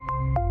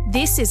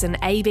This is an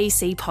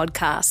ABC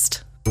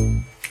podcast.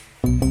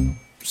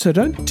 So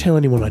don't tell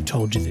anyone I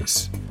told you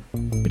this,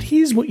 but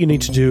here's what you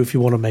need to do if you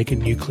want to make a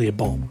nuclear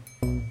bomb.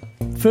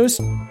 First,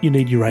 you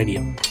need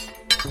uranium.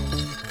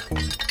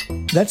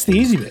 That's the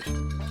easy bit.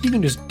 You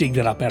can just dig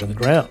that up out of the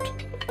ground.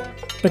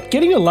 But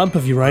getting a lump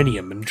of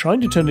uranium and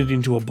trying to turn it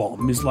into a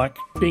bomb is like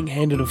being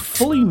handed a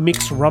fully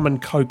mixed rum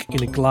and coke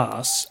in a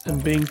glass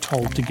and being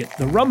told to get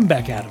the rum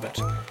back out of it.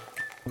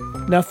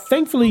 Now,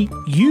 thankfully,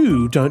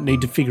 you don't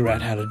need to figure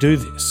out how to do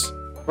this.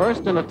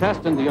 First in a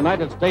test in the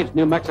United States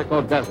New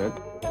Mexico desert.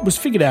 It was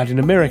figured out in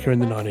America in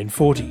the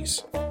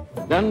 1940s.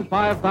 Then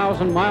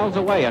 5,000 miles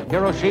away at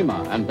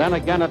Hiroshima and then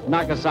again at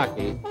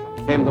Nagasaki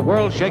came the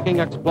world-shaking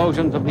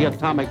explosions of the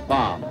atomic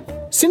bomb.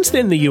 Since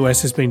then, the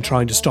US has been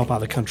trying to stop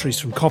other countries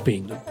from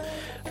copying them.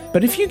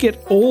 But if you get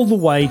all the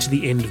way to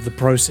the end of the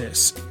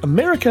process,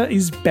 America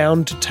is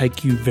bound to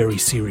take you very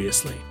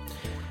seriously.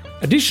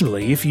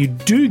 Additionally, if you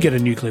do get a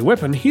nuclear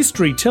weapon,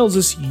 history tells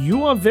us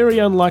you are very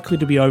unlikely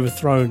to be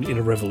overthrown in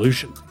a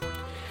revolution.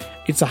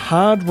 It's a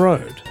hard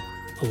road.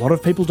 A lot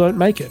of people don't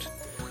make it.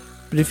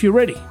 But if you're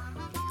ready,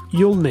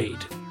 you'll need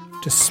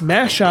to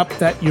smash up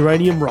that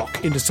uranium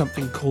rock into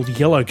something called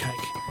yellow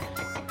cake.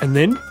 And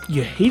then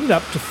you heat it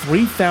up to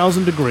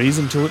 3,000 degrees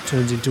until it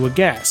turns into a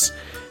gas.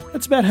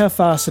 That's about how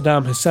far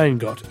Saddam Hussein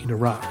got in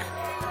Iraq.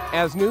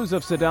 As news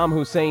of Saddam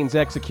Hussein's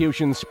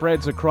execution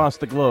spreads across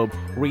the globe,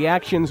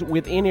 reactions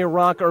within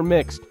Iraq are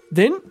mixed.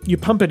 Then you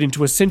pump it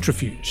into a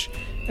centrifuge,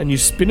 and you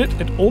spin it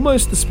at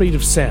almost the speed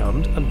of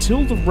sound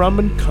until the rum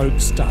and coke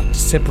start to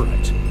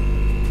separate.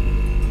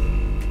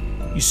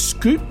 You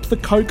scoop the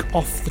coke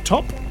off the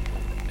top,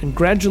 and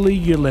gradually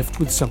you're left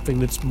with something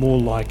that's more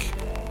like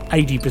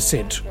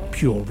 80%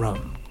 pure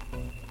rum.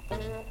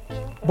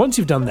 Once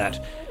you've done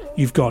that,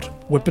 you've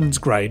got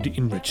weapons-grade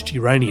enriched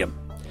uranium.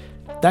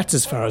 That's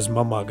as far as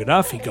Muammar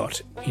Gaddafi got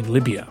in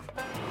Libya.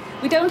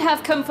 We don't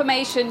have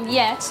confirmation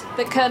yet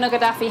that Colonel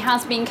Gaddafi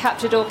has been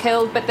captured or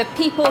killed, but the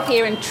people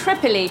here in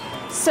Tripoli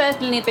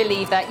certainly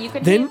believe that.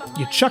 Then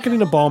you chuck it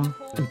in a bomb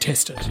and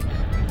test it.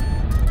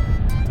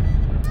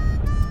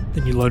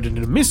 Then you load it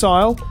in a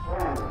missile,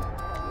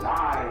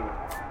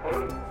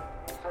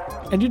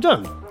 and you're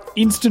done.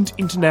 Instant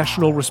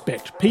international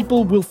respect.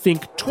 People will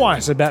think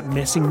twice about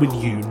messing with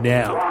you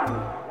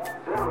now.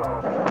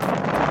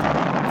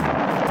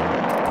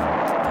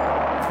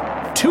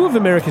 Two of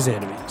America's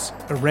enemies,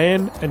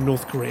 Iran and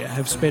North Korea,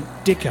 have spent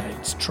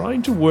decades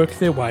trying to work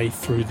their way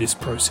through this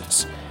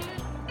process.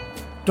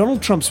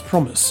 Donald Trump's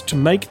promise to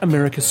make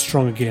America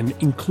strong again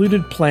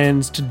included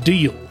plans to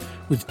deal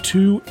with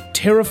two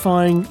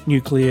terrifying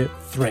nuclear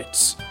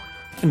threats.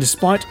 And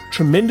despite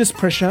tremendous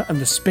pressure and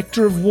the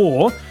spectre of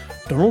war,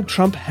 Donald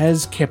Trump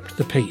has kept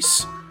the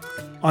peace.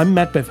 I'm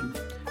Matt Bevan,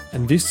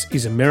 and this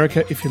is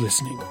America If You're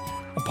Listening,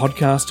 a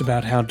podcast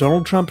about how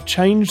Donald Trump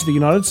changed the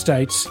United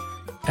States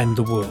and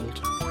the world.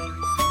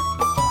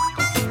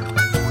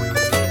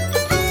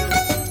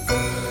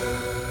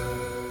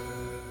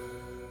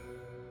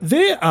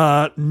 There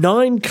are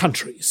 9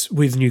 countries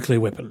with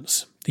nuclear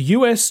weapons. The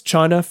US,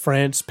 China,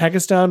 France,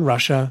 Pakistan,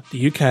 Russia,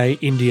 the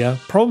UK, India,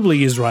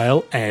 probably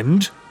Israel,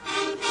 and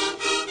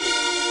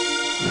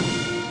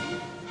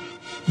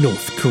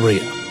North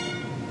Korea.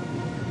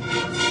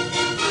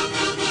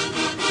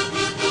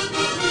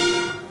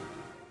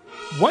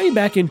 Way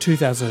back in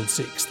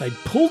 2006, they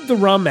pulled the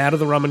rum out of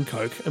the rum and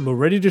coke and were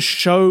ready to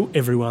show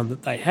everyone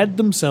that they had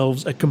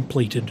themselves a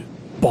completed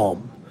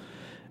bomb.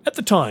 At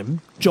the time,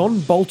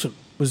 John Bolton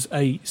was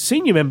a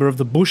senior member of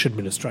the Bush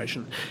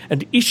administration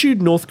and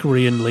issued North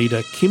Korean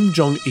leader Kim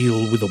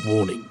Jong-il with a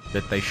warning.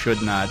 That they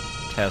should not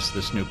test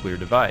this nuclear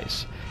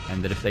device,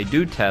 and that if they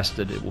do test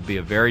it, it will be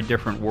a very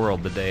different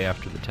world the day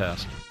after the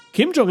test.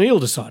 Kim Jong-il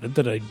decided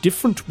that a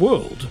different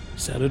world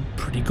sounded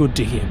pretty good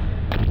to him.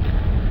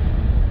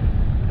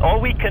 All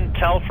we can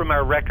tell from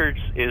our records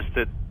is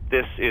that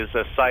this is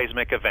a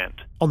seismic event.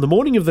 On the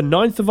morning of the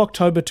 9th of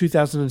October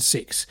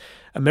 2006,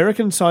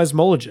 American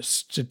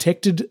seismologists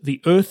detected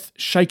the Earth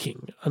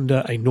shaking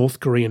under a North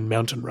Korean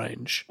mountain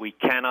range. We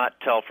cannot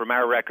tell from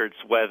our records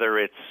whether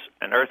it's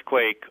an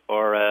earthquake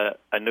or a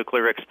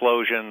nuclear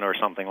explosion or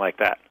something like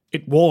that.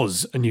 It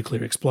was a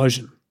nuclear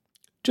explosion.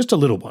 Just a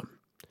little one.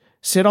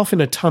 Set off in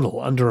a tunnel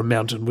under a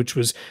mountain which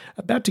was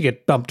about to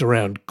get bumped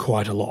around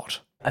quite a lot.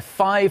 A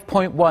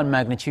 5.1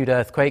 magnitude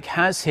earthquake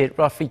has hit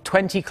roughly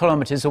 20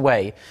 kilometres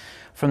away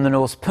from the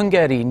North's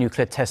Punggye-ri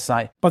nuclear test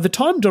site. By the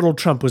time Donald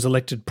Trump was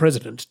elected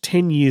president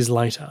 10 years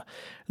later,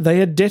 they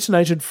had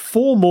detonated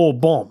 4 more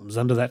bombs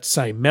under that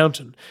same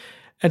mountain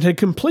and had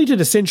completed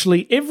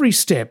essentially every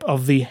step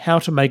of the how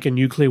to make a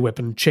nuclear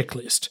weapon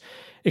checklist,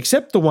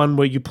 except the one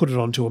where you put it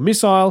onto a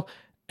missile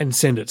and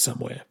send it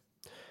somewhere.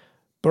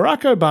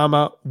 Barack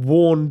Obama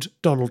warned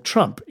Donald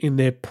Trump in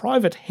their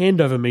private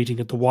handover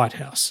meeting at the White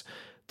House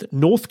that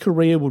North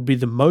Korea would be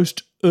the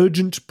most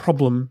urgent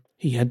problem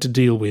he had to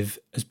deal with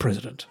as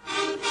president.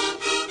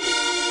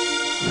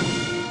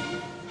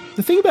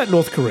 The thing about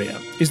North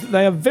Korea is that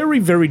they are very,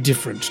 very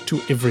different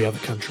to every other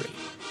country,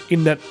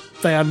 in that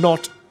they are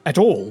not at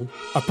all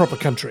a proper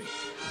country.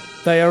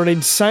 They are an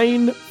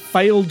insane,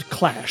 failed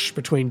clash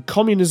between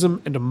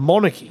communism and a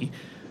monarchy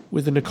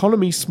with an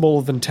economy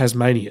smaller than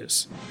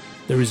Tasmania's.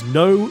 There is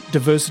no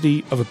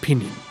diversity of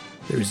opinion.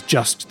 There is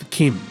just the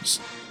Kims.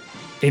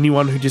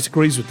 Anyone who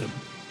disagrees with them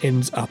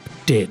ends up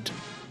dead.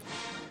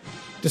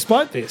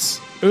 Despite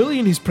this, early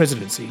in his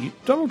presidency,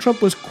 Donald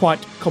Trump was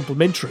quite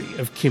complimentary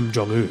of Kim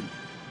Jong-un.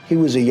 He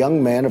was a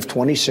young man of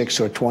 26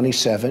 or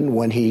 27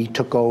 when he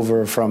took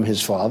over from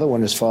his father,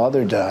 when his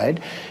father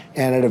died.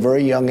 And at a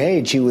very young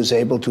age, he was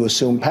able to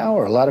assume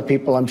power. A lot of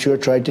people, I'm sure,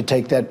 tried to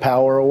take that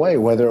power away,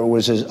 whether it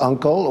was his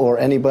uncle or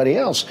anybody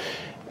else.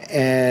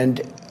 And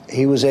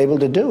he was able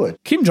to do it.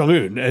 Kim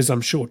Jong-un, as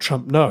I'm sure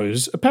Trump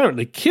knows,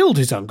 apparently killed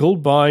his uncle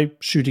by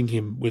shooting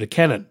him with a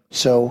cannon.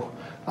 So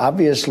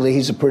obviously,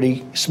 he's a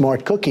pretty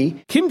smart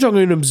cookie. Kim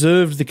Jong-un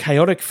observed the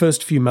chaotic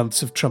first few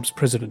months of Trump's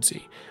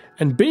presidency,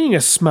 and being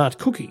a smart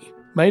cookie,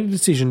 made a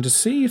decision to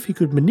see if he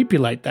could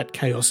manipulate that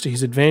chaos to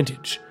his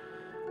advantage.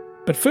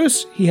 But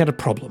first, he had a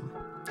problem.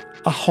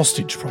 A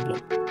hostage problem.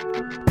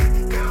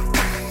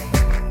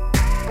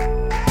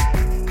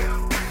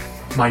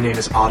 My name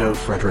is Otto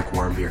Frederick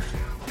Warmbier.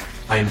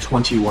 I am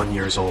 21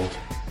 years old.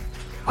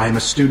 I am a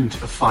student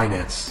of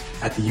finance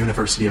at the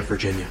University of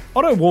Virginia.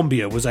 Otto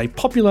Warmbier was a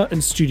popular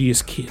and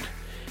studious kid.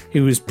 He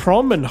was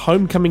prom and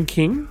homecoming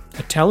king,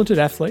 a talented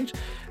athlete,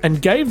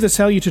 and gave the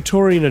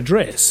salutatorian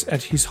address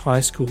at his high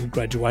school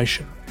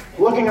graduation.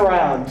 Looking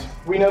around,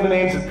 we know the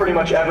names of pretty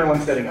much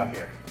everyone sitting up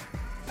here.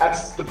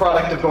 That's the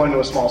product of going to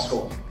a small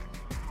school.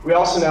 We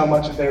also know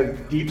much of their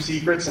deep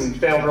secrets and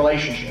failed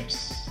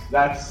relationships.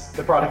 That's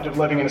the product of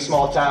living in a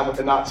small town with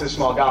a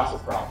not-so-small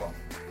gossip problem.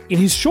 In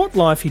his short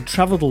life, he'd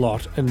travelled a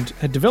lot and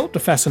had developed a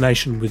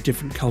fascination with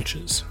different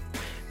cultures.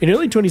 In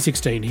early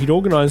 2016, he'd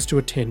organised to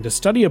attend a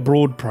study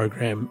abroad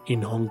program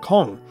in Hong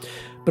Kong,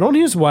 but on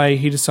his way,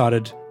 he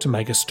decided to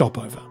make a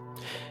stopover.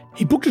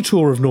 He booked a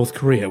tour of North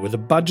Korea with a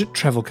budget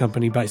travel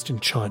company based in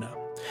China.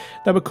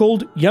 They were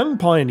called Young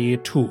Pioneer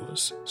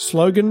Tours,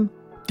 slogan,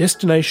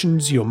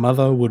 destinations your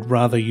mother would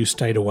rather you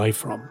stayed away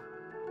from.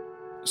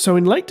 So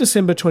in late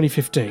December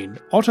 2015,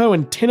 Otto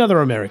and 10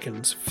 other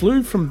Americans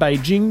flew from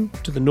Beijing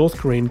to the North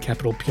Korean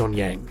capital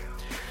Pyongyang.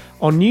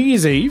 On New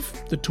Year's Eve,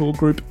 the tour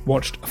group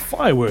watched a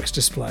fireworks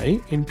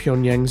display in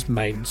Pyongyang's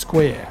main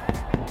square.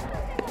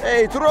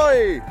 Hey,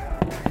 Troy!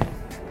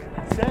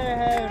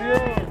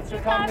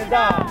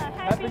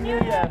 Happy New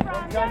Year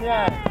from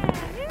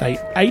Pyongyang! They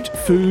ate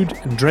food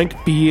and drank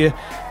beer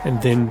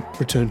and then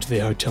returned to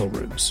their hotel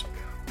rooms.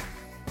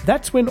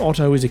 That's when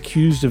Otto is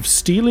accused of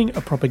stealing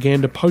a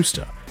propaganda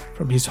poster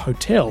from his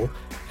hotel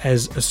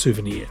as a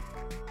souvenir.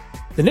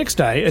 The next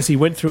day, as he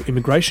went through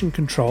immigration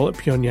control at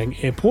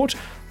Pyongyang airport,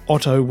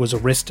 Otto was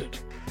arrested.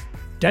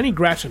 Danny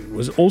Grattan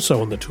was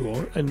also on the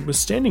tour and was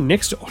standing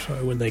next to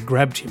Otto when they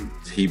grabbed him.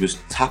 He was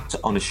tapped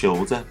on the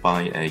shoulder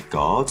by a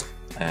guard.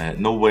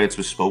 No words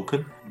were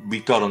spoken. We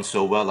got on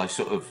so well, I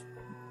sort of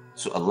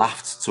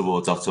laughed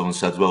towards Otto and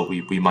said, well,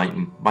 we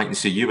mightn't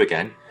see you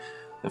again.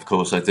 Of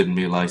course, I didn't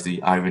realise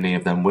the irony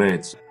of them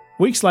words.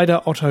 Weeks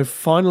later, Otto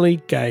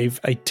finally gave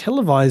a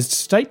televised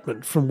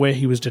statement from where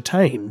he was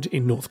detained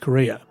in North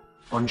Korea.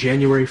 On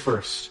January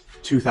 1st,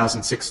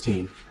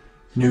 2016,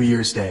 New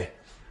Year's Day,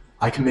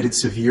 I committed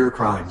severe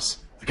crimes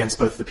against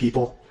both the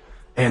people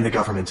and the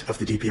government of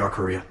the DPR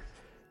Korea.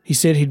 He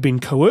said he'd been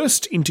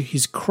coerced into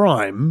his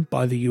crime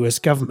by the US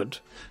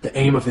government. The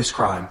aim of this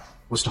crime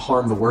was to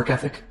harm the work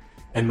ethic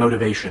and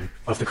motivation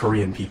of the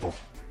Korean people.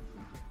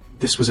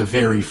 This was a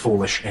very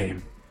foolish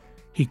aim.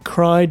 He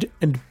cried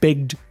and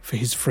begged for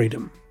his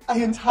freedom. I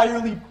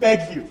entirely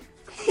beg you,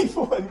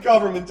 people and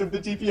government of the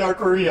DPR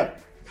Korea,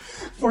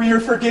 for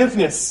your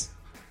forgiveness.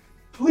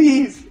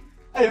 Please,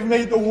 I have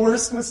made the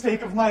worst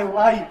mistake of my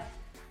life.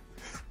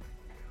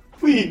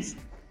 Please,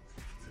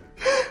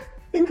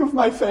 think of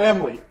my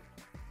family.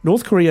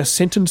 North Korea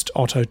sentenced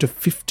Otto to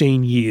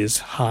 15 years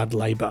hard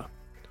labour.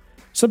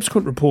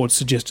 Subsequent reports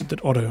suggested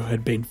that Otto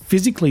had been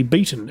physically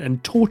beaten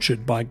and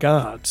tortured by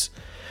guards.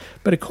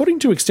 But according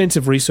to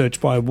extensive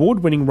research by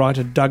award-winning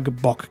writer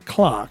Doug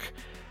Bock-Clark,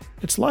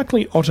 it's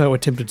likely Otto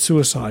attempted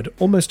suicide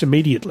almost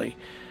immediately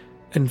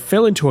and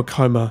fell into a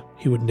coma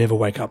he would never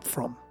wake up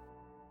from.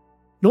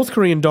 North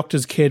Korean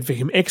doctors cared for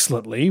him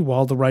excellently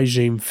while the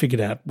regime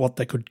figured out what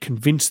they could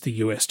convince the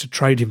US to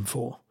trade him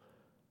for.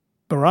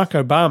 Barack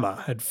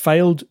Obama had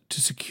failed to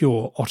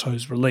secure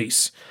Otto's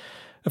release.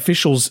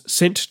 Officials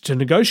sent to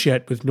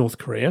negotiate with North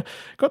Korea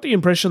got the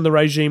impression the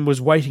regime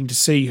was waiting to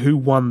see who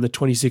won the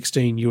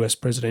 2016 US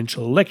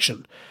presidential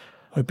election,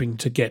 hoping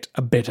to get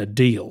a better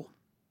deal.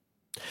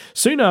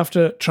 Soon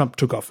after Trump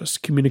took office,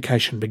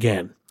 communication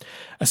began.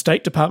 A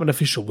State Department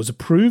official was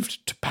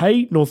approved to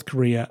pay North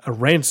Korea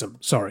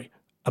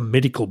a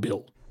medical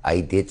bill.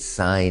 I did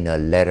sign a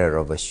letter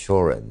of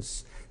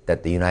assurance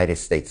that the United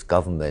States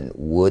government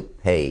would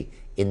pay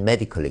in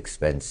medical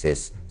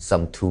expenses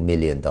some $2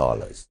 million.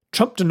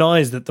 Trump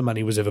denies that the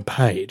money was ever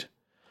paid.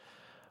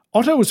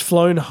 Otto was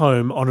flown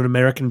home on an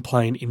American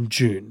plane in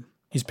June.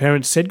 His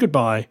parents said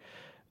goodbye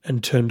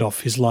and turned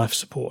off his life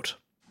support.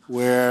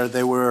 Where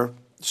they were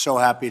so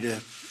happy to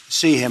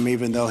see him,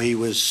 even though he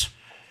was,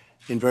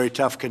 in very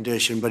tough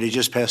condition, but he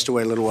just passed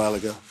away a little while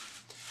ago.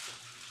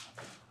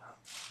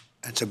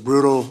 It's a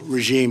brutal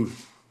regime,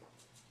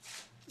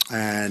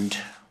 and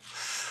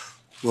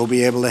we'll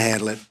be able to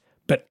handle it.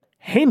 But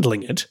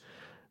handling it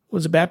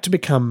was about to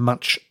become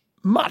much,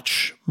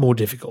 much more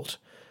difficult.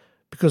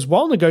 Because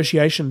while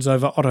negotiations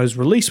over Otto's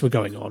release were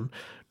going on,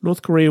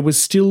 North Korea was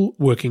still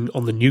working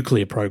on the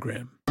nuclear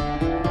program.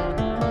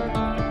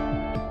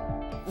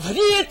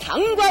 우리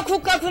당과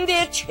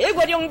국가군대의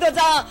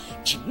최고령도자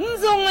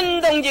김정은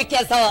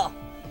동지께서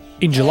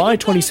In July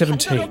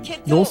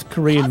 2017, North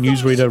Korean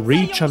newsreader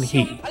Ri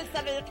Chun-hee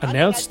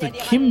announced that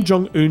Kim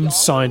Jong-un's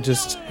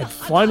scientists had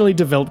finally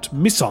developed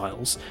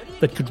missiles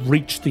that could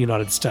reach the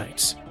United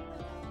States.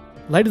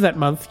 Later that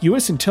month,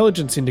 US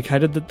intelligence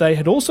indicated that they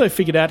had also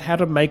figured out how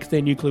to make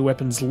their nuclear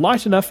weapons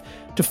light enough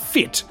to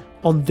fit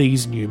on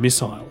these new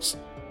missiles.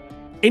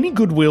 Any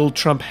goodwill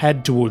Trump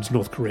had towards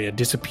North Korea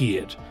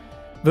disappeared.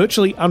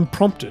 Virtually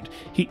unprompted,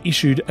 he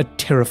issued a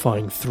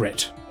terrifying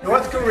threat.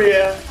 North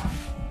Korea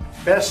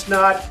best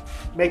not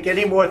make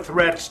any more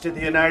threats to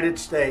the United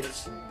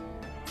States.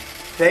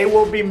 They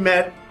will be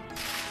met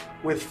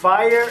with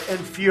fire and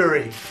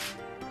fury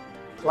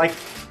like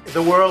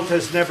the world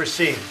has never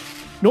seen.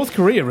 North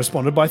Korea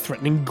responded by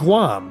threatening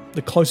Guam,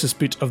 the closest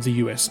bit of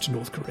the US to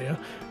North Korea,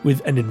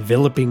 with an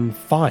enveloping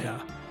fire.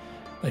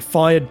 They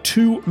fired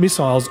 2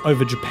 missiles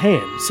over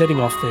Japan, setting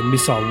off their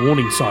missile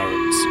warning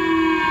sirens.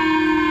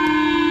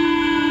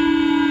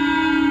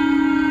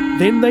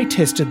 Then they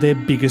tested their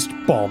biggest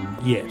bomb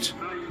yet.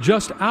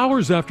 Just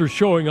hours after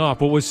showing off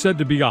what was said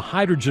to be a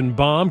hydrogen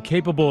bomb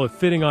capable of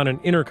fitting on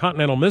an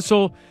intercontinental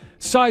missile,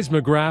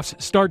 seismographs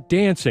start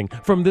dancing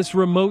from this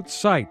remote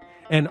site,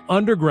 an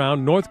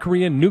underground North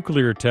Korean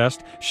nuclear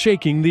test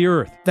shaking the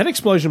earth. That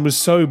explosion was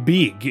so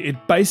big,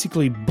 it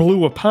basically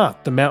blew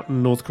apart the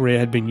mountain North Korea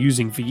had been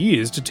using for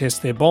years to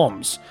test their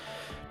bombs.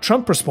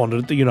 Trump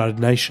responded at the United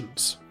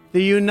Nations.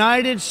 The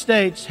United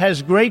States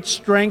has great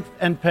strength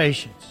and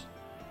patience.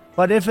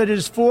 But if it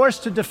is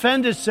forced to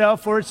defend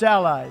itself or its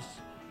allies,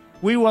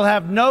 we will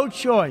have no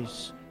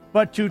choice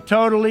but to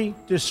totally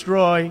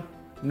destroy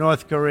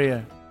North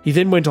Korea. He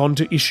then went on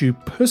to issue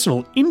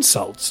personal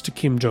insults to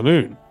Kim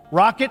Jong-un.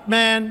 Rocket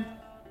Man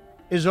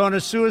is on a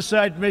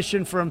suicide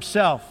mission for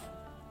himself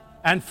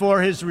and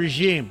for his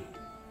regime.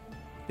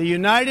 The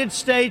United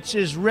States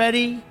is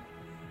ready,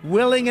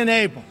 willing and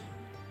able,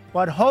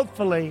 but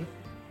hopefully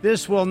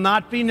this will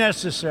not be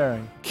necessary.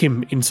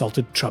 Kim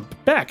insulted Trump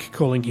back,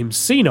 calling him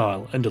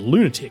senile and a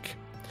lunatic.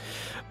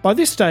 By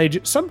this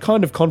stage, some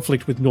kind of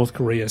conflict with North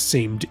Korea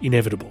seemed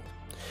inevitable.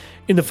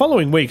 In the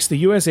following weeks, the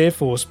US Air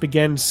Force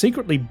began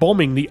secretly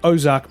bombing the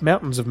Ozark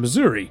Mountains of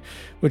Missouri,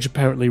 which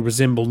apparently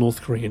resemble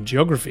North Korean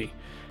geography.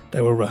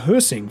 They were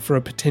rehearsing for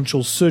a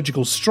potential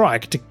surgical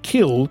strike to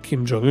kill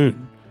Kim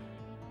Jong-un.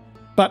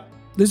 But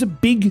there's a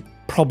big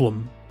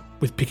problem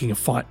with picking a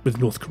fight with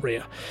North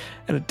Korea,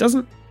 and it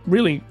doesn't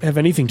really have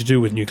anything to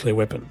do with nuclear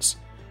weapons.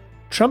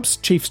 Trump's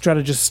chief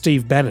strategist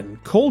Steve Bannon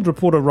called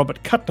reporter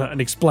Robert Kuttner and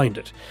explained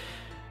it.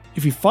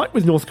 If you fight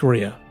with North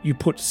Korea, you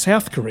put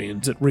South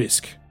Koreans at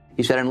risk.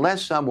 He said,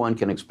 unless someone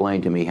can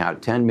explain to me how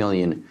 10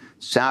 million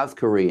South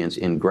Koreans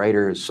in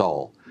Greater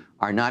Seoul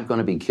are not going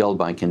to be killed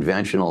by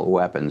conventional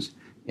weapons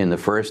in the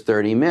first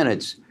 30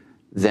 minutes,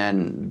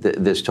 then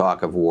this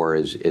talk of war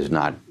is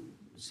not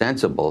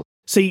sensible.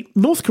 See,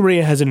 North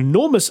Korea has an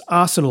enormous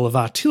arsenal of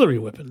artillery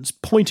weapons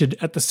pointed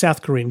at the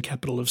South Korean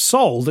capital of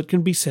Seoul that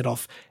can be set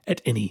off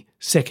at any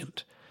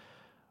second.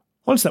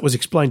 Once that was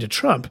explained to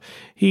Trump,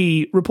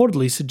 he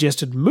reportedly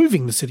suggested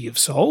moving the city of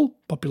Seoul,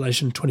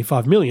 population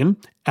 25 million,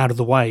 out of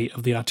the way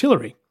of the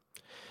artillery.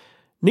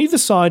 Neither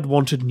side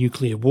wanted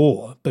nuclear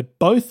war, but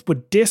both were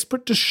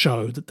desperate to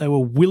show that they were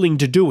willing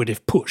to do it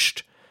if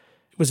pushed.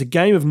 It was a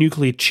game of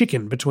nuclear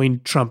chicken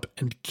between Trump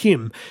and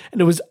Kim, and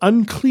it was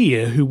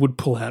unclear who would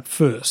pull out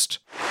first.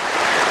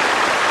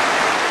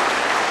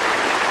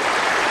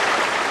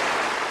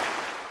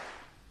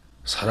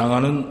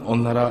 사랑하는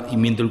온 나라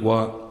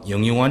인민들과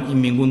영영한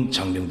인민군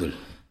장병들.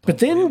 But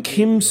then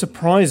Kim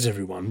surprised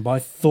everyone by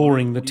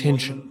thawing the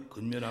tension.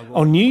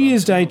 On New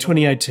Year's Day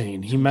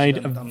 2018, he made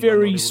a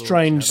very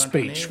strange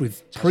speech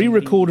with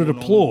pre-recorded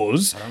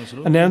applause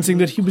announcing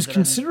that he was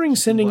considering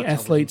sending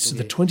athletes to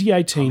the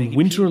 2018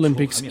 Winter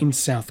Olympics in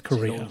South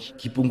Korea.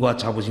 기쁨과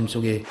자부심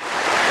속에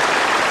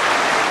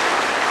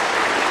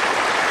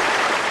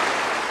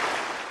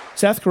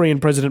South Korean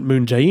President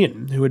Moon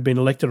Jae-in, who had been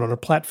elected on a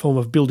platform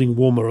of building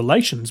warmer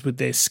relations with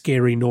their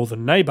scary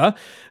northern neighbour,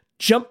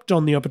 jumped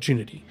on the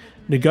opportunity,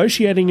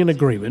 negotiating an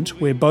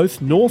agreement where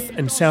both North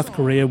and South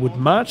Korea would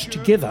march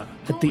together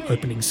at the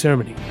opening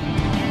ceremony.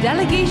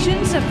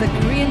 Delegations of the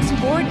Korean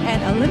Sport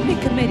and Olympic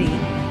Committee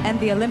and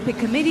the Olympic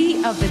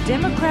Committee of the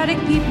Democratic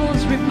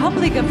People's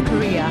Republic of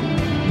Korea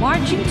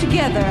marching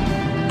together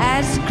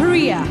as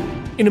Korea.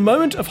 In a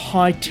moment of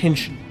high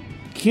tension,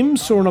 Kim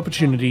saw an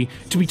opportunity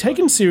to be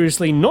taken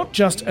seriously not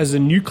just as a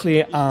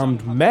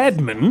nuclear-armed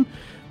madman,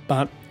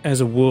 but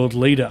as a world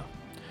leader.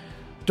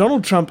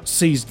 Donald Trump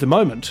seized the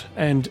moment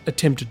and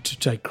attempted to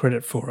take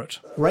credit for it.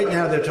 Right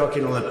now they're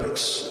talking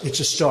Olympics. It's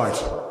a start.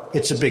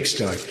 It's a big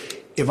start.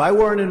 If I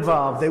weren't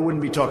involved, they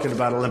wouldn't be talking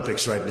about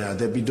Olympics right now.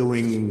 They'd be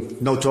doing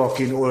no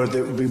talking, or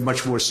they would be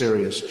much more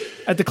serious.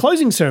 At the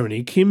closing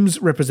ceremony,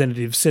 Kim's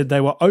representatives said they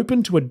were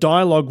open to a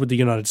dialogue with the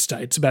United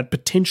States about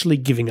potentially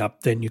giving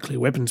up their nuclear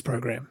weapons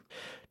program.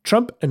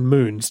 Trump and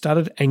Moon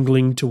started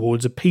angling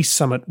towards a peace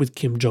summit with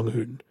Kim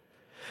Jong-un.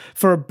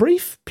 For a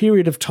brief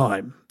period of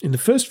time, in the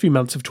first few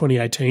months of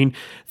 2018,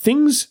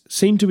 things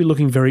seemed to be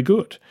looking very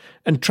good,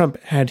 and Trump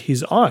had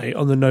his eye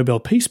on the Nobel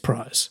Peace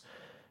Prize.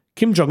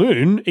 Kim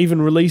Jong-un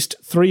even released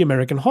 3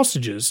 American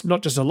hostages,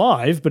 not just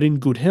alive, but in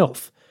good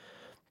health.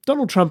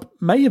 Donald Trump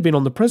may have been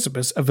on the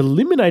precipice of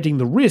eliminating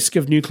the risk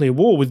of nuclear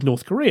war with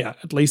North Korea,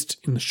 at least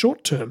in the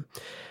short term.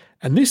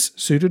 And this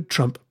suited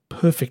Trump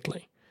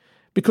perfectly.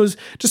 Because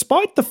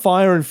despite the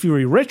fire and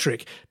fury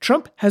rhetoric,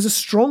 Trump has a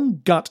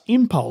strong gut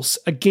impulse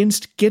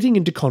against getting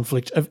into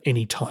conflict of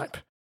any type.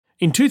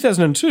 In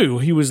 2002,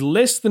 he was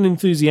less than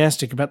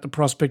enthusiastic about the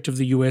prospect of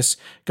the US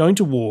going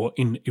to war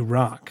in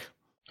Iraq.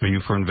 Are you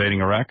for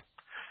invading Iraq?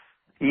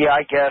 Yeah,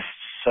 I guess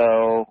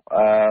so.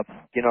 I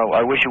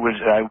wish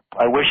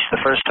I wish the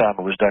first time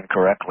it was done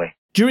correctly.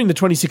 During the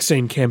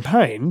 2016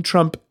 campaign,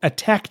 Trump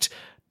attacked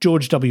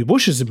George W.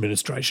 Bush's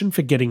administration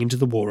for getting into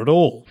the war at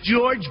all.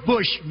 George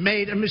Bush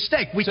made a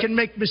mistake. We can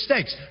make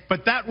mistakes,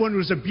 but that one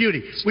was a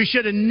beauty. We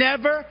should have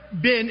never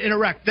been in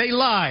Iraq. They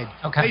lied.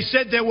 Okay. They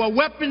said there were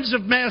weapons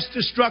of mass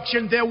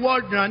destruction. There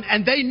were none,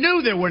 and they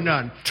knew there were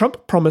none.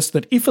 Trump promised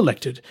that if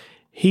elected,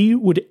 he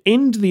would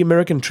end the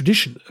American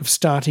tradition of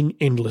starting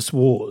endless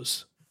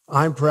wars.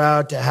 I'm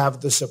proud to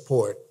have the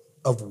support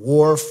of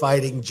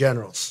war-fighting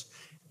generals,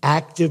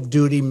 active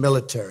duty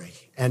military,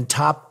 and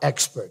top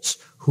experts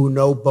who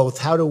know both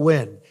how to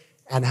win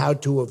and how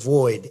to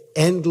avoid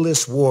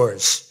endless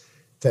wars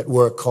that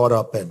we're caught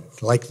up in,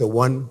 like the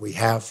one we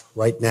have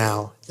right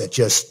now that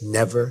just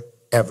never,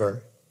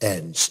 ever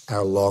ends,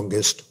 our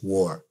longest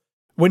war.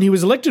 When he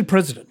was elected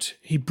president,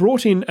 he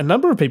brought in a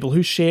number of people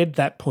who shared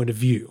that point of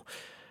view.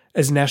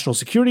 As National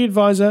Security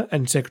Advisor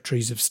and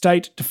Secretaries of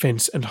State,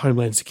 Defence and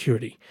Homeland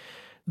Security,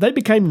 they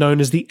became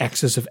known as the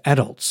Axis of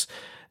Adults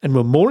and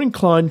were more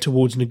inclined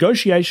towards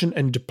negotiation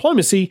and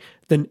diplomacy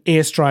than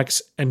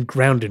airstrikes and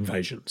ground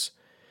invasions.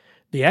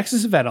 The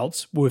Axis of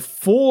Adults were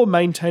for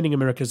maintaining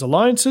America's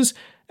alliances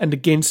and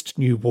against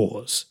new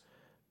wars.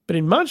 But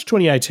in March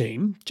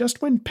 2018,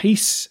 just when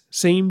peace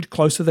seemed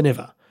closer than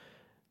ever,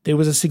 there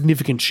was a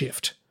significant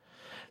shift.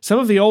 Some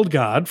of the old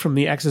guard from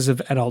the Axis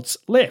of Adults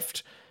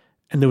left,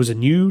 and there was a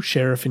new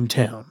sheriff in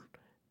town,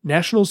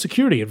 National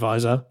Security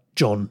Advisor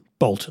John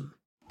Bolton.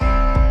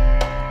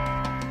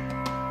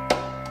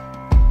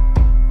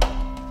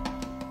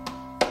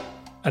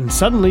 And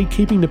suddenly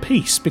keeping the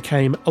peace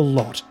became a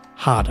lot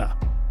harder.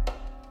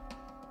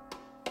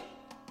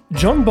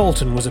 John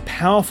Bolton was a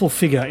powerful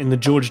figure in the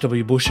George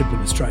W. Bush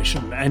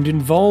administration and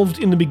involved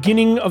in the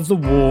beginning of the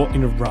war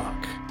in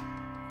Iraq.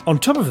 On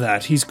top of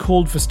that, he's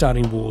called for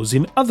starting wars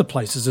in other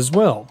places as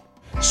well.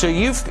 So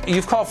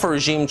you've called for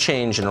regime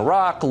change in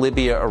Iraq,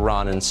 Libya,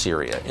 Iran, and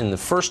Syria. In the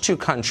first 2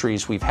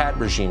 countries, we've had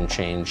regime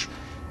change,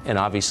 and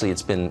obviously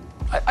it's been,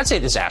 I'd say, a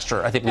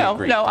disaster. I think we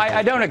agree. No,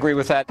 I don't agree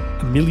with that.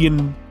 1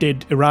 million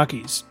dead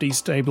Iraqis,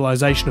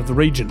 destabilisation of the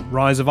region,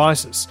 rise of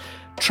ISIS.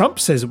 Trump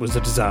says it was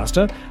a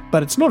disaster,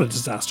 but it's not a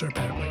disaster,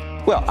 apparently.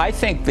 Well, I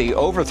think the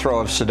overthrow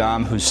of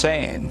Saddam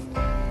Hussein,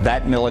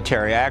 that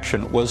military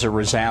action, was a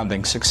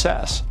resounding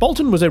success.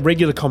 Bolton was a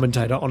regular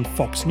commentator on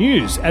Fox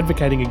News,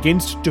 advocating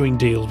against doing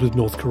deals with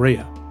North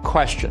Korea.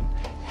 Question: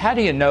 how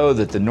do you know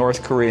that the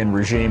North Korean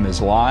regime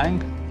is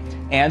lying?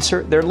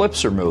 Answer: their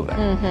lips are moving.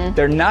 Mm-hmm.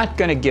 They're not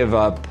going to give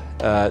up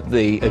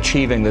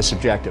achieving this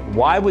objective.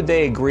 Why would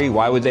they agree?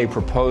 Why would they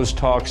propose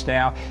talks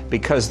now?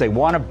 Because they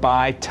want to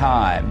buy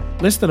time.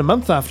 Less than a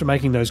month after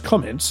making those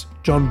comments,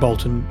 John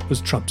Bolton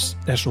was Trump's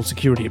national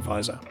security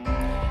advisor.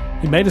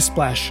 He made a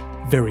splash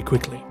very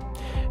quickly.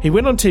 He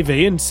went on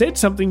TV and said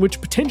something which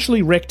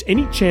potentially wrecked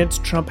any chance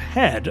Trump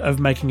had of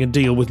making a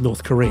deal with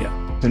North Korea.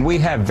 And we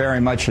have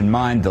very much in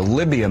mind the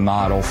Libya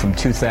model from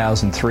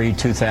 2003,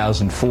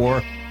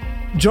 2004.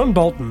 John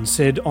Bolton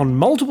said on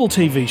multiple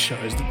TV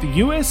shows that the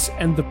US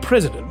and the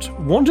president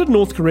wanted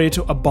North Korea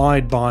to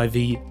abide by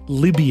the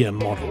Libya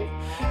model,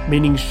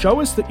 meaning show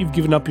us that you've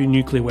given up your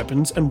nuclear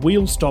weapons and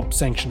we'll stop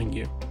sanctioning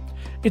you.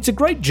 It's a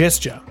great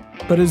gesture,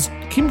 but as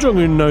Kim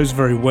Jong-un knows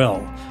very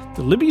well,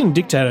 the Libyan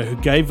dictator who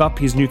gave up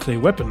his nuclear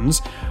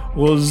weapons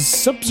was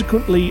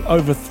subsequently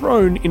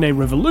overthrown in a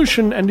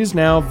revolution and is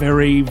now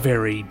very,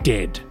 very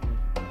dead.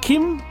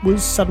 Kim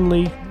was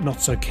suddenly not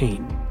so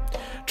keen.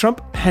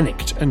 Trump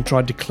panicked and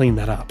tried to clean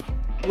that up.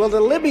 Well,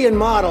 the Libyan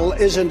model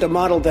isn't a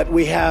model that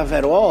we have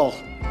at all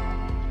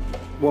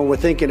when we're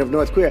thinking of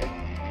North Korea.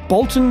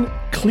 Bolton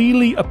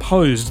clearly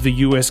opposed the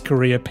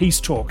US-Korea peace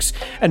talks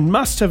and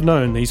must have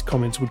known these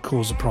comments would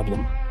cause a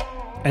problem.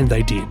 And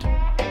they did.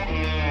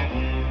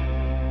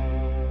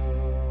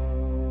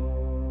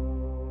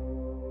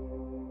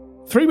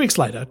 Three weeks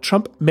later,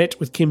 Trump met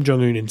with Kim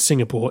Jong-un in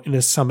Singapore in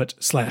a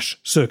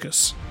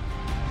summit/circus.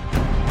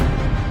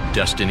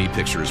 Destiny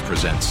Pictures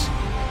presents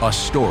A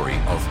Story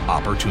of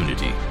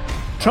Opportunity.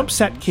 Trump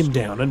sat Kim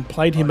down and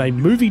played him a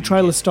movie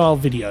trailer-style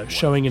video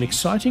showing an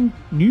exciting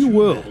new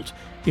world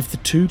if the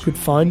two could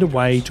find a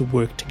way to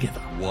work together.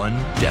 One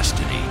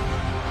destiny.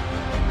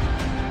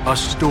 A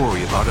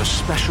story about a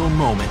special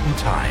moment in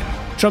time.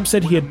 Trump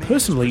said he had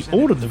personally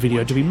ordered the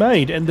video to be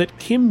made and that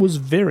Kim was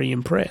very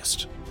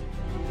impressed.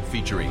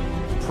 Featuring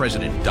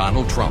President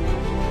Donald Trump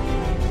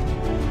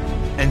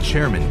and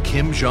Chairman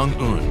Kim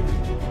Jong-un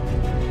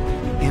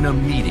in a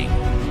meeting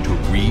to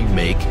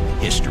remake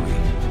history,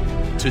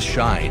 to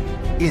shine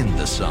in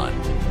the sun.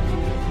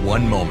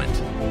 One moment,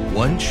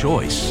 one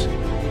choice.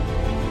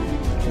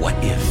 What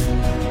if?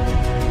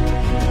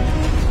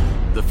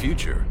 The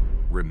future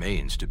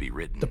remains to be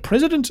written. The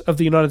President of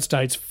the United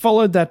States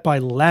followed that by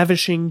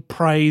lavishing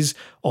praise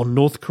on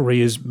North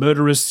Korea's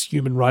murderous,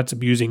 human rights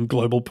abusing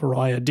global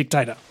pariah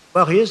dictator.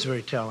 Well, he is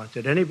very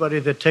talented. Anybody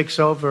that takes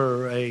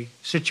over a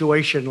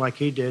situation like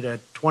he did at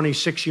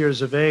 26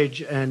 years of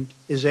age and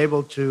is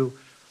able to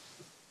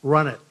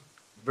run it.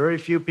 Very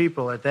few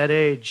people at that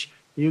age.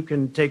 You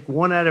can take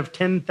 1 out of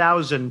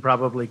 10,000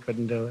 probably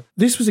couldn't do it.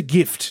 This was a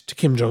gift to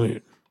Kim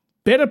Jong-un.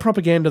 Better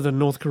propaganda than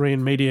North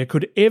Korean media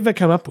could ever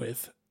come up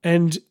with,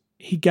 and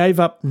he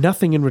gave up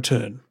nothing in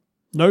return.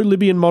 No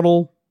Libyan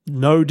model,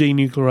 no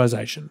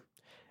denuclearization.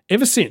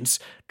 Ever since,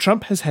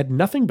 Trump has had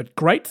nothing but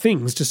great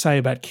things to say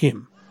about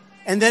Kim.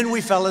 And then we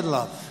fell in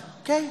love,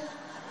 okay?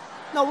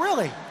 No,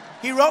 really.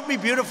 He wrote me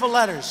beautiful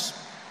letters,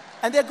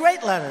 and they're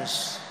great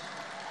letters.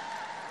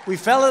 We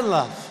fell in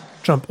love.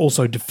 Trump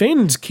also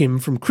defends Kim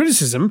from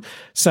criticism,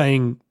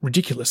 saying,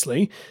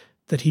 ridiculously,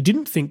 that he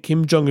didn't think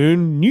Kim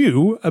Jong-un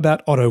knew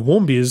about Otto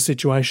Warmbier's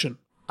situation.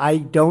 I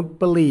don't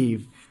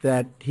believe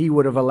that he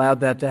would have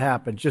allowed that to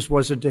happen. It just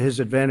wasn't to his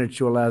advantage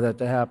to allow that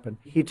to happen.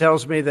 He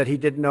tells me that he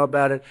didn't know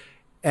about it,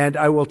 and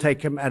I will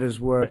take him at his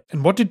word.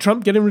 And what did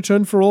Trump get in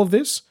return for all of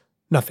this?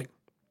 Nothing.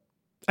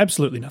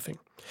 Absolutely nothing.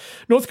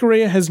 North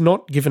Korea has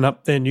not given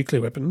up their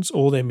nuclear weapons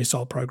or their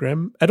missile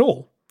program at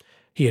all.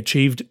 He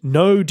achieved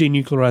no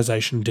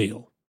denuclearization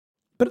deal.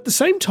 But at the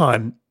same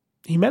time,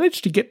 he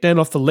managed to get down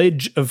off the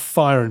ledge of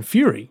fire and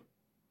fury.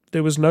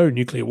 There was no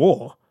nuclear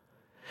war.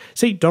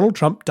 See, Donald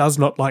Trump does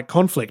not like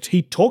conflict.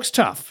 He talks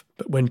tough,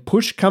 but when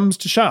push comes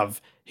to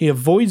shove, he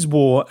avoids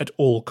war at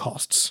all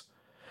costs.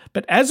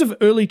 But as of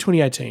early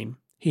 2018,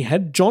 he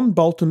had John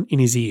Bolton in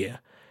his ear,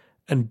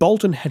 and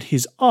Bolton had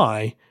his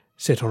eye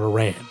set on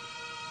Iran.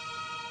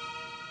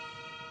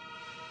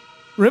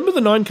 Remember the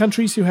 9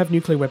 countries who have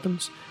nuclear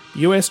weapons?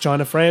 The US,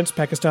 China, France,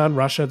 Pakistan,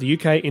 Russia, the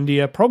UK,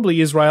 India,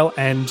 probably Israel,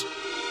 and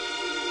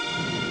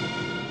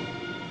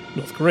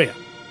North Korea.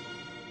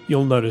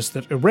 You'll notice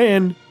that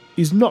Iran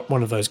is not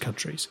one of those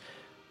countries,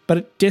 but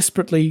it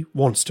desperately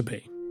wants to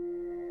be.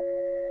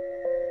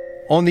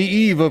 On the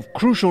eve of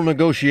crucial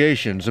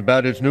negotiations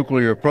about its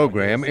nuclear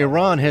program,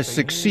 Iran has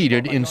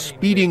succeeded in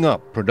speeding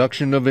up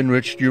production of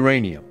enriched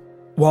uranium.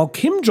 While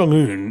Kim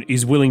Jong-un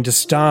is willing to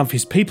starve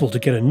his people to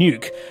get a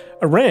nuke,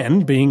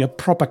 Iran, being a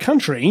proper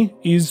country,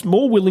 is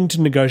more willing to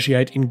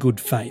negotiate in good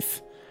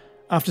faith.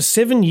 After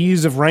 7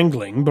 years of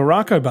wrangling,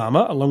 Barack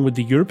Obama, along with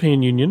the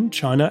European Union,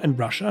 China and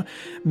Russia,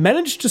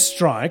 managed to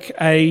strike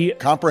a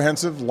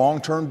comprehensive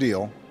long-term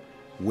deal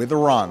with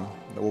Iran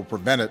that will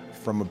prevent it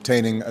from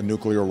obtaining a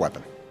nuclear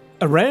weapon.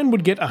 Iran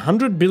would get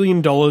 $100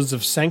 billion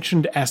of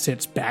sanctioned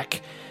assets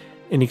back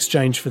in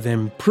exchange for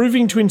them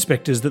proving to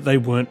inspectors that they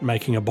weren't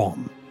making a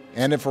bomb.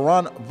 And if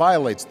Iran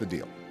violates the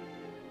deal,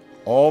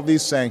 all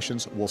these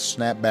sanctions will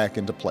snap back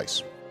into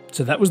place.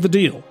 So that was the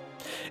deal.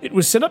 It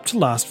was set up to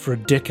last for a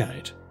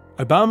decade.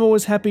 Obama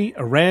was happy,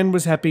 Iran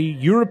was happy,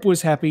 Europe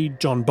was happy,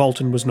 John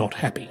Bolton was not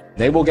happy.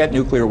 They will get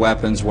nuclear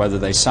weapons whether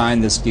they sign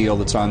this deal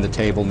that's on the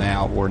table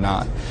now or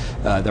not.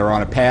 They're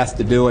on a path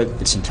to do it.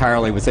 It's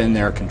entirely within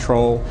their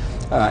control.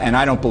 And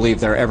I don't believe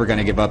they're ever going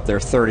to give up their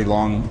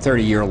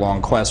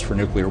 30-year-long quest for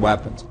nuclear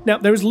weapons. Now,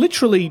 there is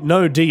literally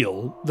no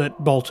deal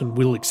that Bolton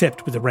will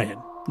accept with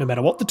Iran. No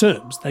matter what the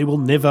terms, they will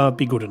never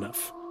be good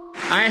enough.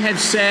 I have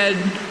said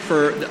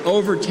for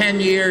over 10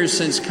 years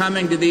since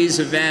coming to these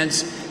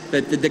events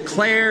that the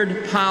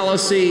declared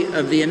policy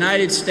of the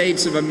United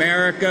States of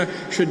America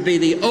should be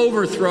the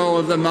overthrow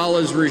of the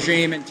mullahs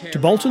regime. To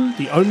Bolton,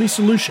 the only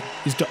solution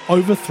is to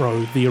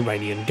overthrow the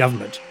Iranian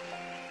government.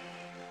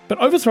 But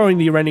overthrowing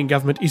the Iranian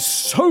government is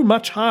so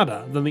much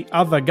harder than the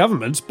other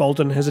governments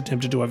Bolton has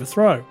attempted to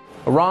overthrow.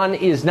 Iran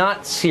is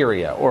not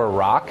Syria or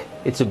Iraq.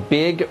 It's a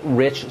big,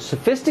 rich,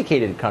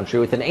 sophisticated country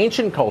with an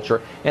ancient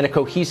culture and a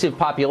cohesive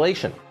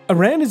population.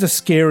 Iran is a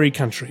scary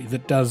country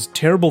that does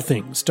terrible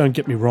things, don't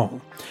get me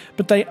wrong.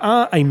 But they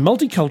are a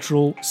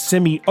multicultural,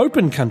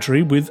 semi-open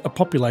country with a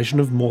population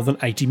of more than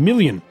 80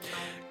 million.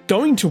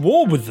 Going to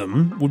war with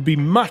them would be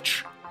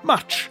much,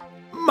 much,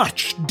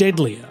 much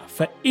deadlier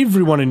for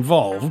everyone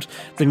involved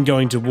than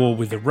going to war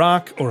with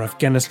Iraq or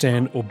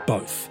Afghanistan or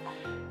both.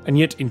 And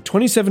yet in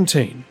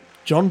 2017,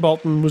 John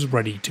Bolton was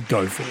ready to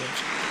go for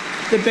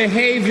it. The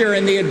behavior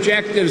and the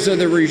objectives of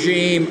the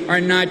regime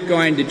are not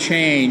going to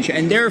change,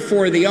 and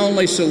therefore the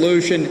only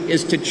solution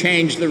is to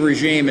change the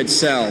regime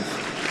itself.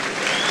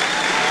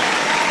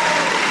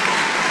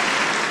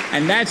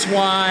 And that's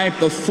why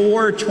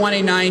before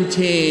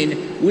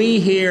 2019, we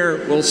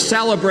here will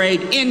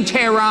celebrate in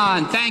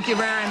Tehran. Thank you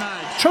very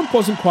much. Trump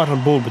wasn't quite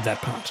on board with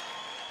that part,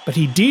 but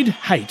he did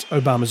hate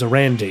Obama's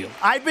Iran deal.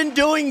 I've been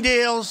doing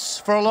deals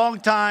for a long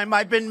time.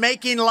 I've been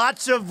making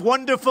lots of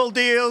wonderful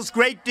deals,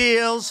 great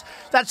deals.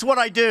 That's what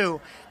I do.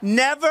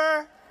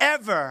 Never,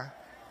 ever,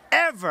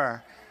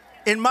 ever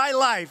in my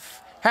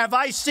life have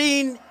I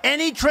seen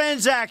any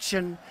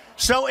transaction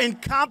so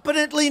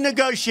incompetently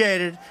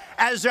negotiated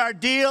as our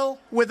deal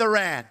with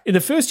Iran. In the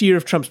first year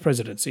of Trump's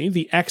presidency,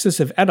 the axis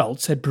of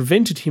adults had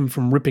prevented him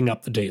from ripping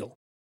up the deal.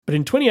 But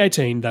in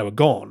 2018, they were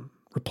gone,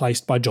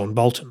 replaced by John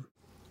Bolton.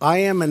 I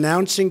am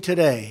announcing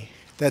today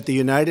that the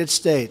United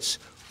States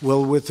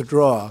will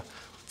withdraw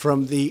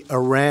from the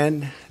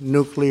Iran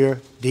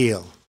nuclear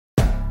deal.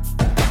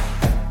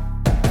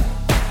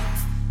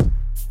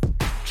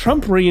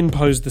 Trump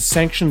reimposed the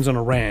sanctions on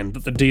Iran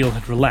that the deal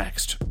had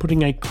relaxed,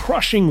 putting a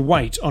crushing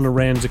weight on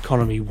Iran's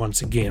economy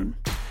once again.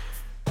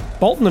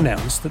 Bolton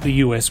announced that the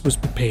US was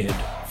prepared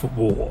for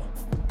war.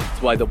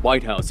 That's why the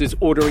White House is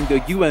ordering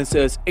the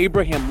USS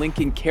Abraham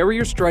Lincoln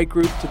Carrier Strike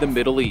Group to the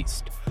Middle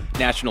East.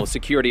 National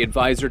Security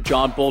Advisor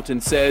John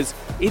Bolton says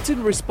it's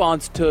in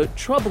response to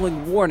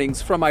troubling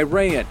warnings from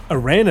Iran.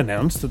 Iran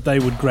announced that they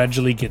would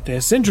gradually get their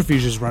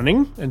centrifuges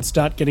running and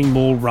start getting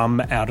more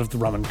rum out of the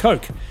rum and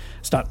coke.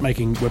 Start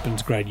making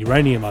weapons-grade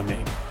uranium, I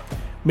mean.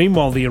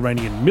 Meanwhile, the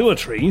Iranian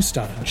military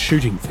started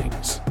shooting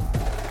things.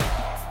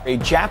 A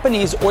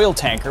Japanese oil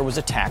tanker was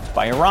attacked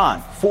by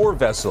Iran. 4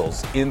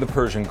 vessels in the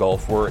Persian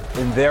Gulf were,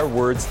 in their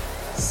words,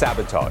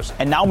 sabotaged.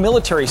 And now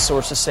military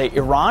sources say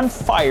Iran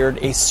fired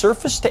a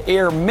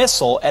surface-to-air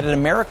missile at an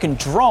American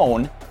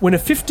drone. When a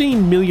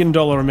 $15 million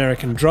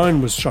American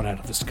drone was shot out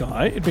of the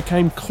sky, it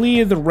became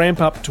clear the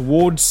ramp-up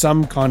towards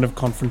some kind of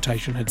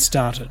confrontation had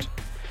started.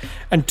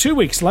 And 2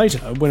 weeks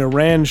later, when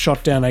Iran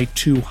shot down a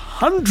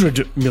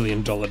 $200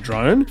 million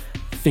drone,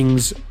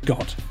 things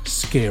got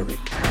scary.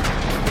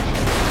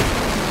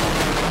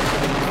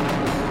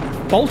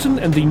 Bolton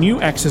and the new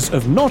axis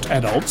of not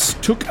adults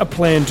took a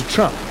plan to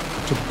Trump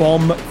to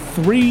bomb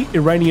 3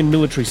 Iranian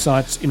military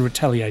sites in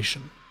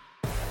retaliation.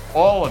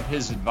 All of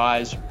his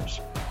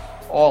advisors,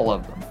 all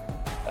of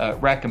them,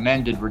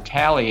 recommended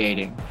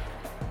retaliating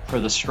for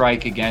the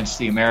strike against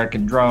the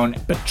American drone.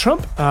 But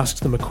Trump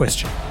asked them a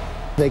question.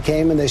 They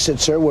came and they said,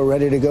 "Sir, we're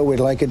ready to go.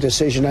 We'd like a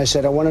decision." I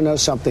said, "I want to know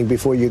something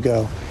before you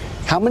go.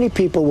 How many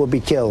people will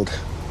be killed?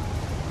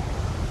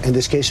 In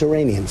this case,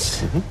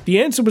 Iranians." The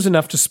answer was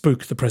enough to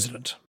spook the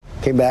president.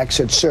 Came back,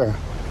 said, "Sir,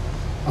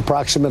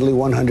 approximately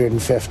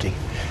 150.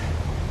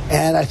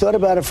 And I thought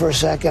about it for a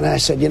second. And I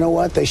said, "You know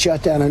what? They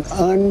shot down an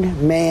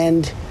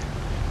unmanned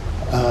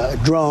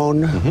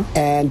drone,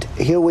 and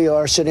here we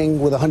are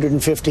sitting with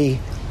 150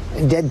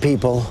 dead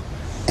people,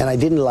 and I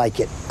didn't like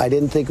it. I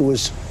didn't think it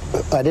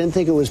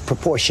was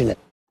proportionate."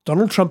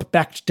 Donald Trump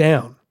backed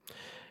down.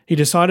 He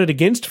decided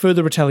against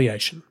further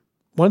retaliation.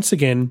 Once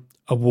again,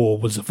 a war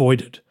was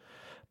avoided.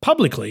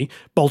 Publicly,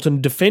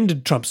 Bolton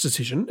defended Trump's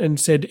decision and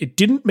said it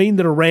didn't mean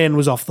that Iran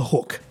was off the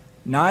hook.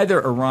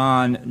 Neither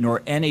Iran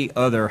nor any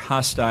other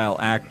hostile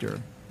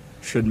actor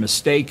should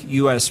mistake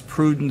U.S.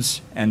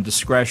 prudence and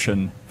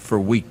discretion for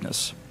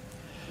weakness.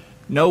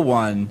 No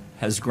one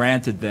has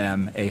granted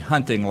them a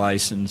hunting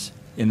license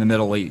in the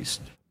Middle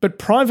East. But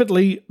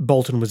privately,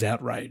 Bolton was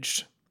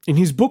outraged. In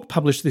his book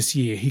published this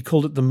year, he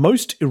called it the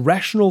most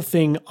irrational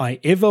thing I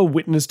ever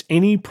witnessed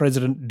any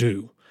president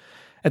do.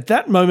 At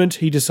that moment,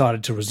 he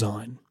decided to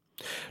resign.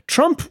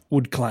 Trump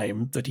would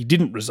claim that he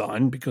didn't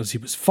resign because he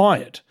was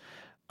fired.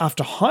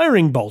 After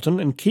hiring Bolton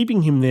and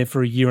keeping him there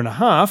for a year and a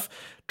half,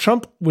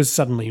 Trump was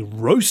suddenly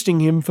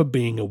roasting him for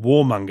being a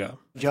warmonger.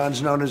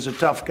 John's known as a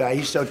tough guy.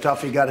 He's so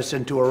tough he got us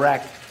into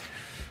Iraq.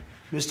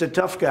 Mr.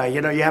 Tough Guy,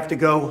 you have to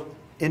go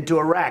into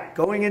Iraq.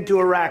 Going into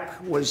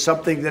Iraq was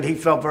something that he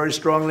felt very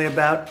strongly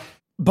about.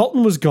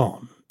 Bolton was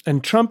gone,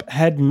 and Trump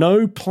had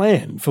no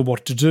plan for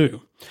what to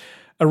do.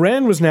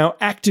 Iran was now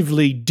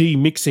actively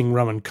demixing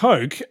rum and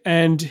coke,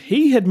 and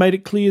he had made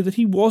it clear that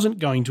he wasn't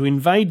going to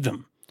invade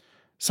them.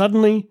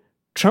 Suddenly,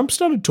 Trump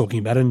started talking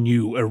about a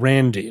new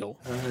Iran deal.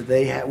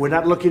 We're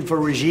not looking for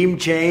regime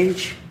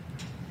change.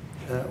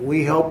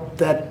 We hope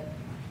that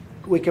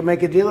we can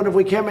make a deal, and if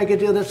we can't make a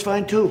deal, that's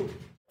fine too.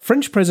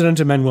 French President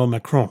Emmanuel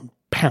Macron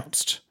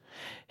pounced.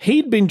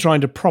 He'd been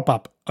trying to prop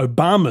up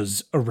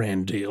Obama's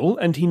Iran deal,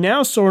 and he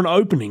now saw an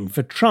opening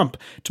for Trump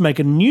to make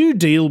a new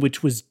deal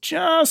which was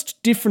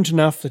just different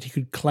enough that he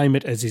could claim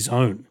it as his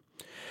own.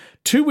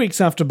 2 weeks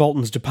after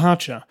Bolton's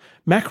departure,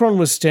 Macron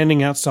was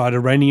standing outside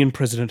Iranian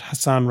President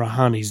Hassan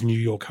Rouhani's New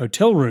York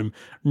hotel room,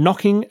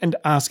 knocking and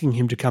asking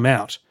him to come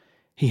out.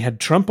 He had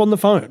Trump on the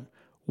phone,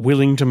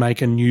 willing to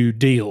make a new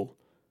deal.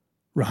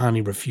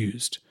 Rouhani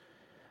refused.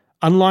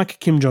 Unlike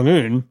Kim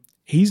Jong-un,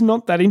 he's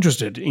not that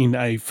interested in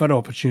a photo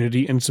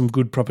opportunity and some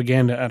good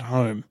propaganda at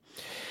home.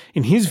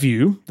 In his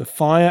view, the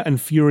fire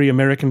and fury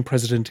American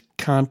president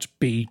can't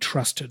be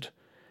trusted.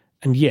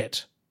 And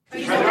yet... Do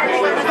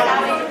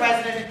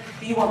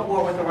you want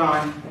war with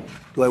Iran?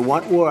 Do I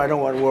want war? I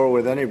don't want war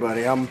with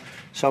anybody. I'm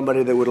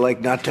somebody that would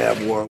like not to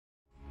have war.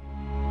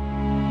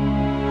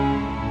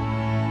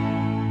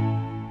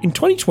 In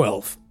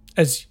 2012,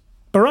 as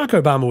Barack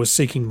Obama was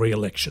seeking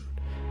re-election,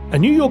 a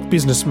New York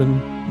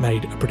businessman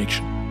made a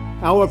prediction.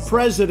 Our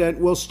president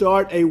will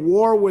start a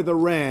war with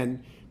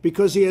Iran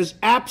because he has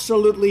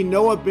absolutely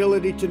no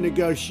ability to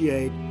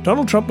negotiate.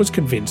 Donald Trump was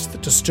convinced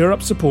that to stir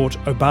up support,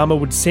 Obama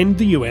would send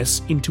the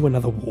US into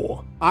another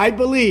war. I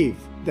believe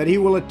that he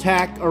will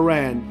attack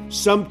Iran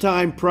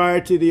sometime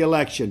prior to the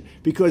election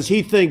because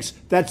he thinks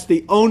that's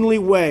the only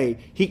way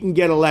he can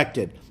get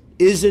elected.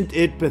 Isn't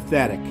it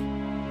pathetic?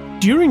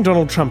 During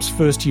Donald Trump's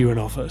first year in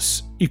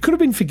office, you could have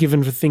been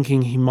forgiven for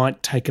thinking he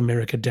might take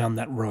America down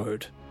that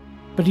road.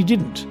 But he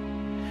didn't.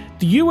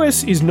 The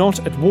US is not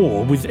at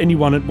war with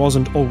anyone it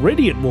wasn't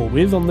already at war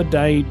with on the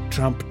day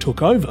Trump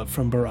took over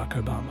from Barack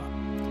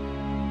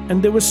Obama.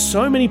 And there were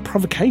so many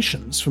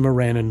provocations from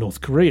Iran and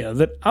North Korea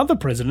that other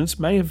presidents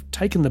may have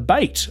taken the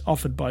bait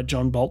offered by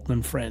John Bolton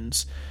and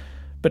friends.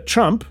 But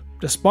Trump,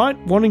 despite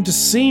wanting to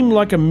seem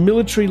like a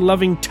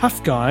military-loving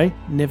tough guy,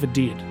 never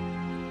did.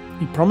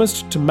 He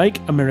promised to make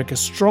America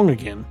strong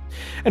again.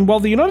 And while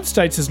the United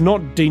States has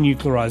not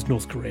denuclearized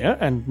North Korea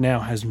and now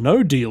has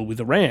no deal with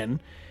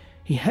Iran,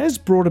 he has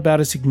brought about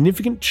a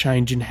significant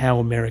change in how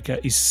America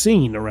is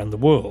seen around the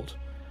world.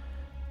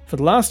 For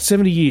the last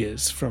 70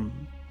 years,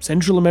 from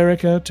Central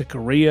America to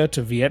Korea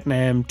to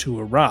Vietnam to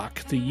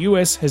Iraq, the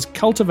US has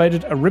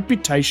cultivated a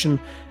reputation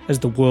as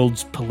the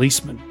world's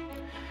policeman.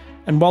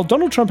 And while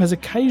Donald Trump has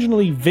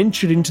occasionally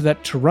ventured into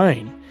that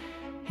terrain,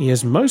 he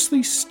has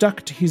mostly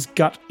stuck to his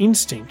gut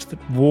instinct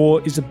that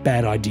war is a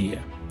bad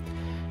idea.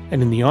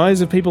 And in the eyes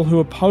of people who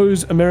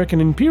oppose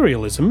American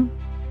imperialism,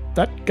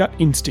 that gut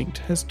instinct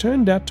has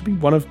turned out to be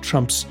one of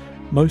Trump's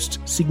most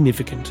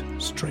significant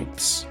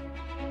strengths.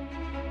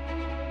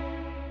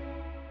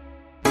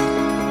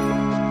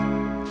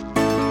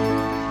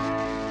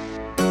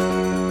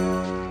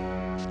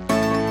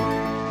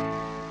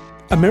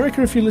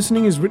 America, If You're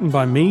Listening, is written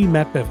by me,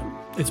 Matt Bevan.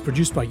 It's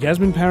produced by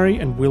Yasmin Parry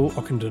and Will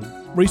Ockenden.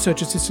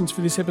 Research assistance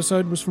for this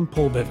episode was from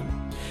Paul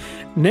Bevan.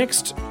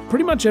 Next,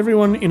 pretty much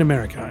everyone in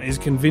America is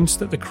convinced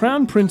that the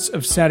Crown Prince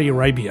of Saudi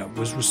Arabia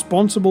was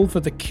responsible for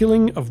the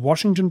killing of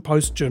Washington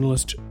Post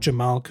journalist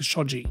Jamal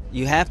Khashoggi.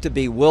 You have to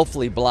be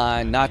willfully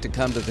blind not to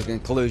come to the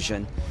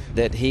conclusion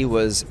that he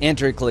was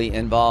intricately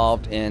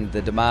involved in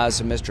the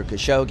demise of Mr.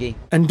 Khashoggi.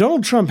 And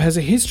Donald Trump has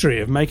a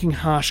history of making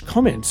harsh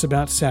comments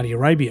about Saudi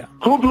Arabia.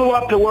 Who blew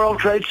up the World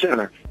Trade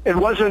Center? It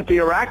wasn't the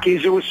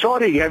Iraqis, it was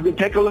Saudi. I mean,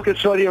 take a look at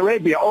Saudi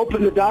Arabia.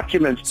 Open the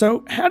documents.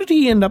 So how did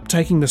he end up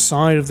taking the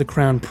side of the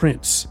Crown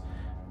Prince?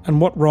 And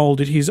what role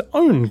did his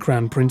own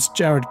Crown Prince,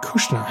 Jared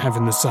Kushner, have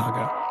in the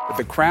saga?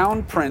 The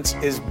Crown Prince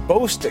is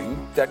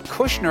boasting that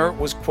Kushner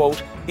was,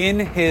 quote, in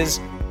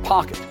his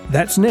pocket.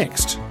 That's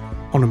next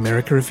on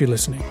America, If You're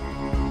Listening.